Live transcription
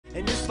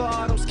for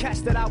all those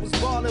cats that I was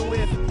ballin'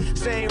 with.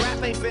 Saying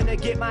rap ain't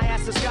finna get my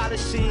ass a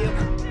scholarship.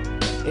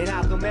 And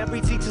how come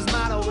every teacher's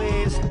motto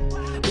is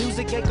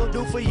music ain't gon'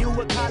 do for you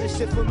what college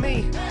did for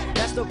me?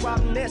 That's the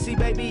problem there, see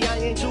baby, I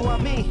ain't you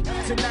on me.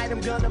 Tonight I'm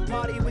gonna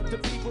party with the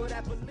people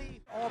that believe.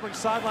 Auburn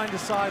sideline to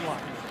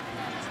sideline.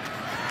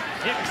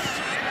 Hicks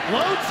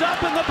loads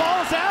up and the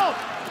ball's out.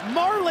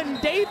 Marlon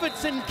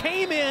Davidson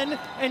came in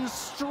and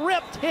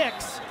stripped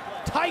Hicks.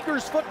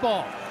 Tigers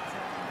football.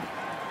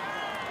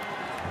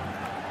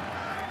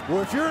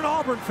 Well, if you're an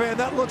Auburn fan,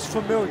 that looks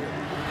familiar.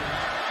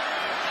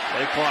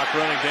 Play clock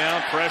running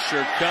down,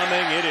 pressure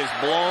coming, it is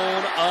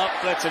blown up.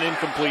 That's an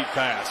incomplete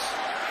pass.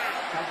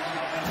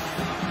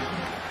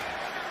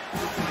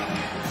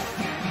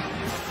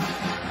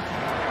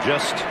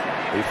 Just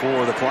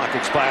before the clock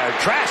expired,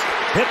 Trask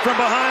hit from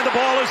behind, the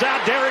ball is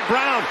out. Derrick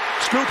Brown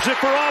scoops it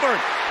for Auburn.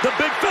 The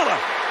big fella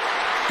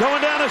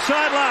going down the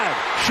sideline,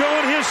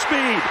 showing his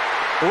speed.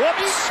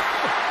 Whoops.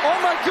 Oh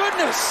my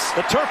goodness.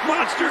 The turf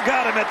monster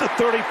got him at the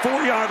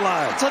 34-yard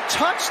line. It's a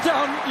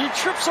touchdown. He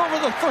trips over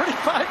the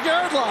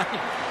 35-yard line.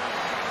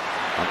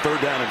 On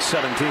 3rd down and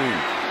 17.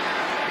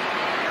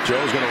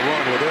 Joe's going to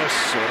run with this.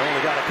 And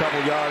only got a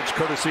couple yards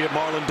courtesy of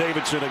Marlon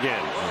Davidson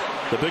again.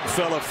 The big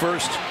fella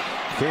first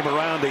came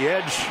around the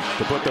edge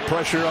to put the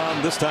pressure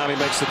on. This time he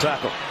makes the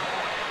tackle.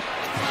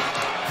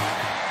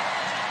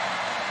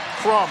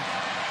 From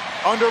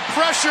under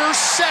pressure,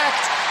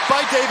 sacked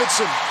by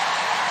Davidson.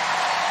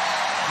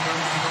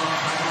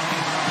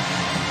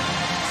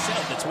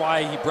 That's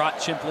why he brought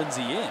Chimp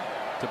Lindsey in,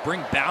 to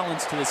bring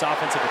balance to this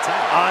offensive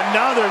attack.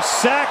 Another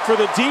sack for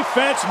the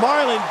defense.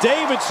 Marlon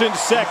Davidson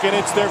second.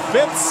 It's their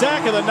 5th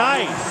sack of the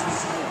night.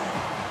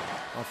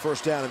 On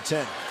 1st down and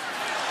 10.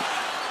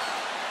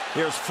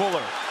 Here's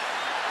Fuller.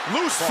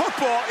 Loose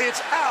football,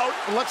 it's out.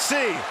 Let's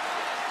see.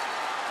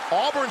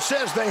 Auburn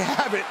says they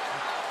have it.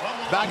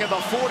 Back at the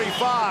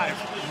 45,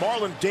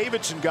 Marlon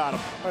Davidson got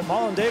him. All right,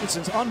 Marlon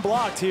Davidson's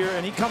unblocked here,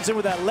 and he comes in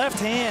with that left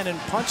hand and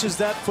punches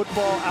that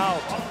football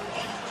out.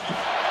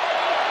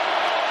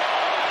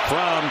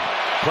 From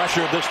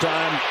pressure this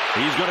time,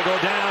 he's going to go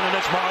down, and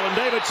it's Marlon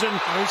Davidson.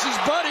 There's his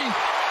buddy.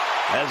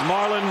 As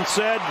Marlon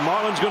said,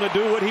 Marlon's going to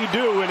do what he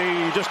do, and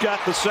he just got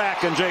the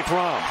sack on Jay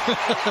Fromm.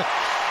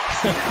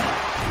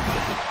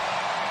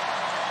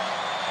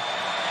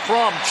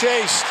 Fromm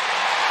chased,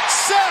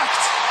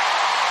 sacked,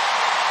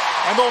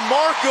 and they'll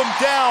mark him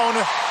down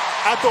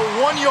at the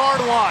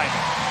 1-yard line.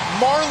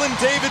 Marlon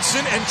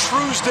Davidson and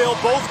Truesdale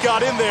both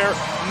got in there,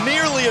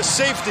 nearly a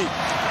safety.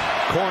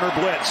 Corner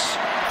blitz.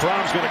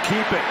 Fromm's going to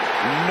keep it.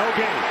 No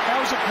gain. That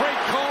was a great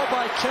call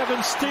by Kevin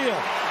Steele.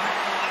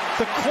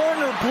 The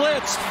corner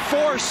blitz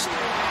forced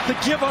the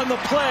give on the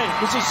play.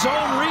 It was a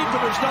zone read, but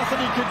there's nothing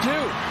he could do.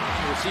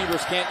 The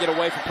receivers can't get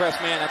away from press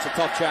man. That's a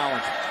tough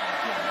challenge.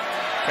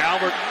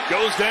 Calvert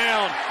goes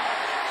down.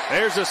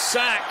 There's a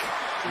sack.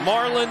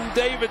 Marlon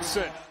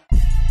Davidson.